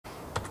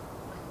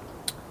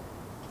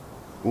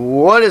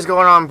What is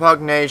going on,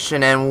 Pug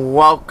Nation, and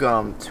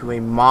welcome to a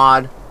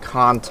mod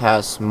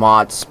contest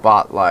mod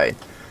spotlight.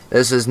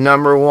 This is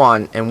number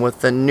 1, and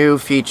with the new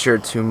feature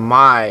to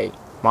my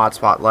mod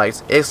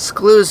spotlights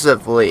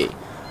exclusively,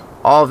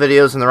 all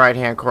videos in the right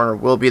hand corner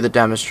will be the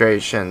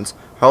demonstrations.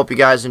 Hope you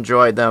guys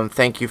enjoyed them.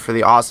 Thank you for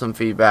the awesome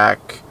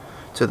feedback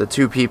to the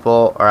 2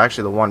 people, or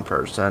actually the 1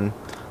 person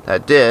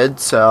that did.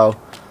 So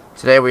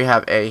today we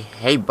have a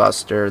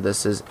Haybuster.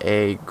 This is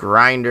a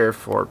grinder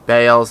for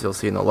bales. You'll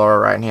see in the lower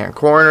right hand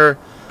corner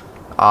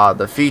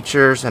the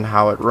features and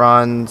how it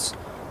runs.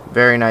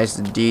 Very nice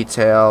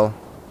detail.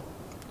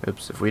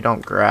 Oops, if we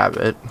don't grab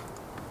it.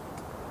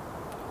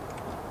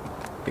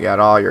 You got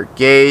all your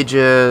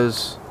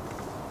gauges.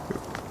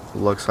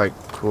 Looks like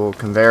cool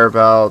conveyor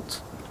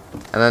belt.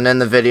 And then in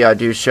the video I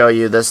do show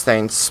you this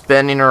thing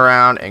spinning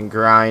around and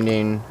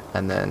grinding,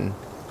 and then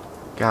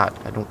God,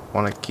 I don't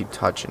want to keep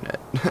touching it.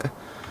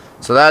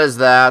 So that is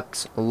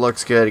that. It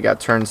looks good. You got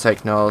turn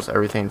signals,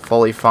 everything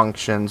fully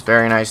functions.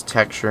 Very nice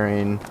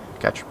texturing.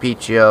 Got your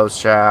PTO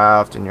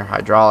shaft and your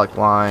hydraulic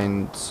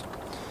lines.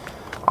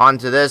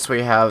 Onto this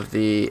we have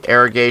the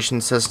irrigation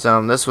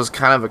system. This was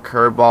kind of a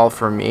curveball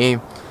for me.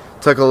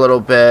 Took a little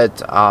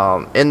bit.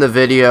 In the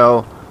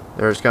video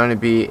there's going to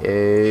be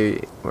a,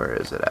 where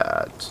is it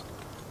at?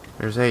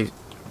 There's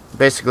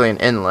basically an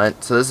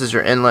inlet. So this is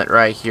your inlet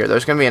right here.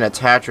 There's going to be an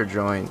attacher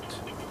joint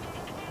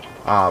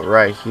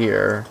right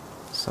here.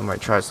 Somebody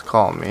tries to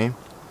call me.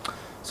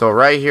 So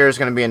right here is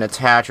going to be an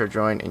attacher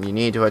joint, and you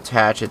need to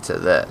attach it to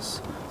this.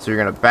 So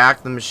you're going to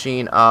back the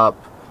machine up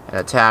and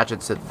attach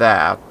it to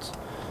that,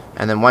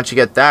 and then once you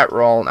get that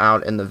rolling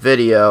out in the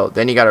video,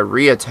 then you got to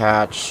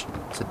reattach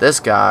to this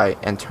guy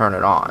and turn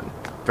it on.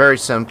 Very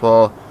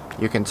simple.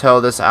 You can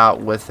tow this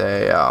out with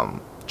a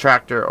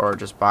tractor or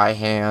just by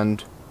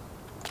hand.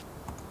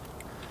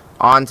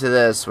 Onto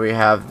this we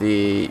have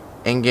the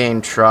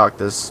in-game truck.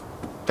 This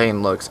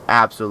thing looks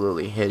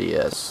absolutely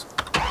hideous.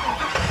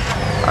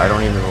 I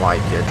don't even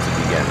like it to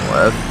begin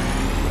with.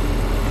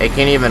 It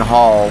can't even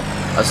haul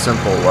a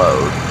simple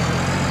load,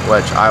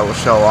 which I will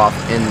show off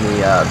in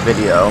the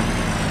video.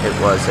 It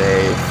was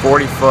a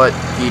 40-foot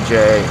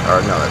PJ,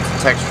 or no, that's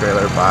a text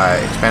trailer by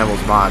Expandables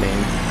Modding,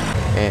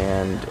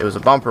 and it was a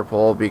bumper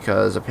pull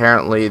because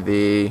apparently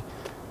the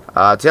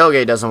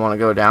tailgate doesn't want to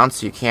go down,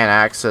 so you can't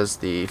access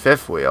the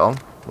fifth wheel,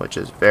 which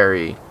is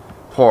very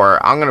poor.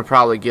 I'm going to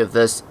probably give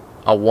this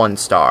a 1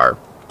 star.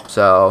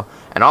 So,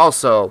 and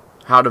also,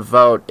 how to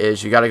vote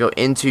is you got to go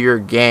into your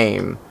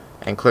game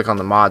and click on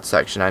the mod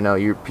section. I know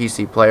you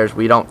PC players,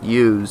 we don't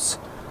use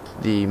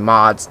the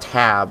mods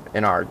tab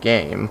in our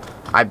game.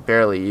 I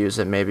barely use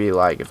it. Maybe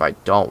like if I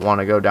don't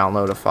want to go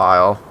download a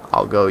file,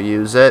 I'll go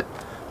use it,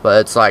 but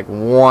it's like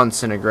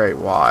once in a great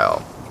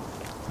while.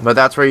 But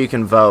that's where you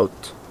can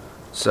vote.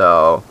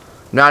 So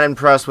not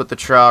impressed with the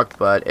truck,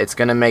 but it's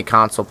gonna make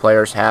console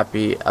players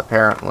happy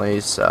apparently.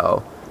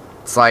 So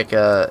it's like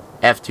a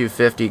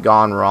F-250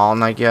 gone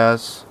wrong, I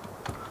guess.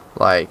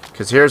 Like,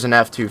 because here's an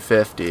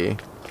F-250,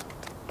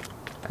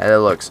 and it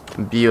looks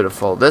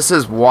beautiful. This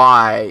is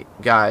why,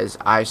 guys,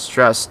 I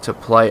stress to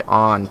play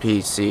on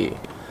PC.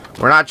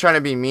 We're not trying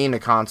to be mean to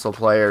console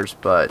players,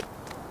 but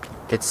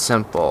it's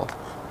simple.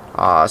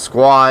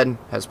 Squad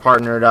has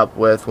partnered up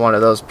with one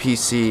of those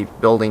PC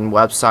building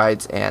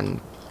websites,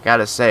 and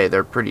gotta say,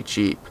 they're pretty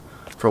cheap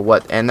for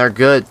what, and they're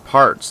good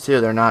parts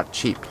too. They're not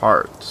cheap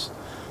parts.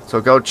 So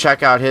go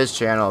check out his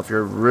channel if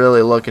you're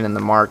really looking in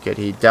the market.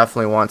 He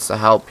definitely wants to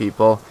help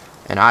people,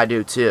 and I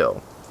do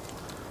too.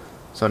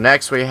 So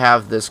next we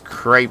have this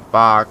crate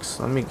box.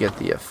 Let me get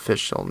the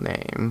official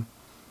name.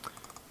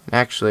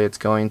 Actually, it's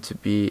going to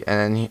be,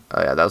 and then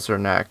oh yeah, those are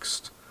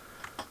next.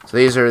 So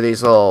these are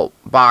these little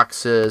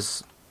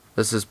boxes.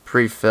 This is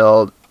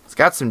pre-filled. It's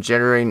got some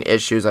generating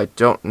issues. I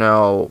don't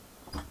know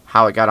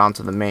how it got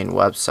onto the main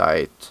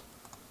website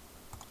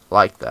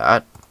like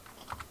that.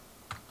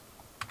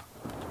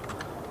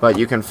 But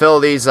you can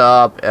fill these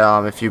up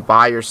if you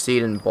buy your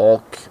seed in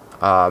bulk.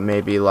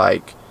 Maybe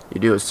like you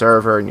do a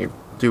server and you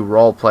do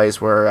role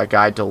plays where a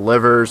guy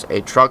delivers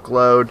a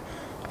truckload,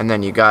 and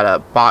then you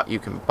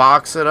can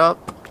box it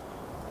up,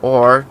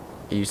 or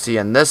you see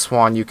in this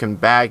one you can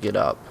bag it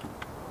up.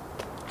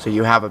 So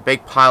you have a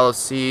big pile of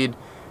seed,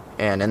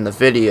 and in the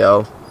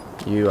video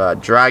you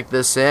drag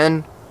this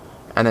in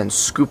and then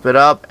scoop it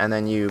up, and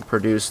then you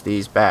produce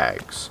these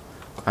bags.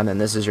 And then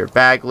this is your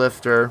bag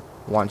lifter.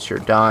 Once you're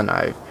done,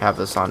 I have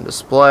this on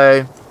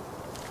display.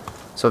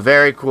 So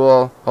very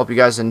cool. Hope you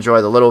guys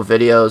enjoy the little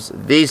videos.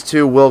 These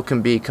two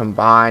can be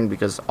combined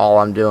because all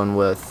I'm doing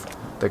with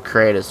the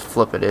crate is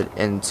flipping it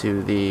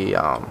into the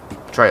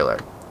trailer.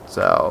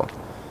 So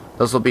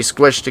those will be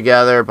squished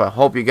together, but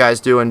hope you guys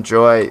do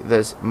enjoy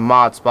this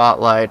mod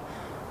spotlight.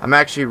 I'm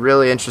actually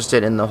really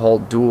interested in the whole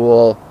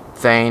dual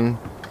thing.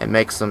 It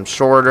makes them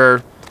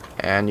shorter,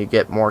 and you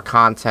get more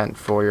content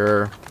for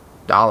your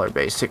dollar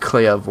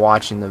basically of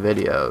watching the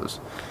videos.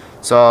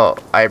 So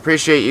I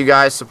appreciate you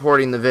guys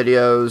supporting the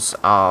videos.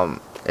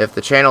 If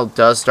the channel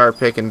does start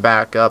picking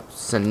back up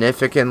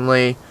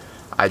significantly,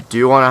 I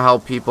do want to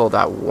help people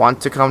that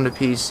want to come to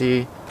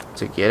PC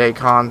to get a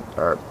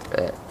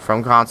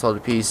from console to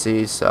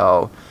PC.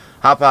 So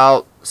hop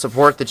out,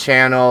 support the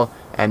channel,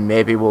 and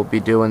maybe we'll be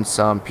doing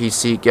some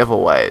PC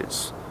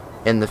giveaways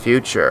in the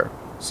future.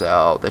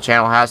 So the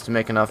channel has to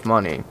make enough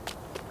money.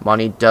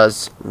 Money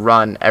does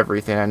run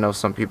everything. I know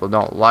some people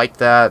don't like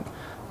that,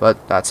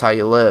 but that's how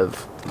you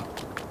live.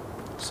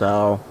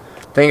 So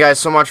thank you guys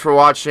so much for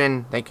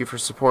watching. Thank you for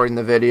supporting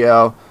the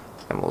video,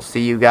 and we'll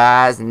see you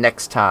guys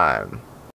next time.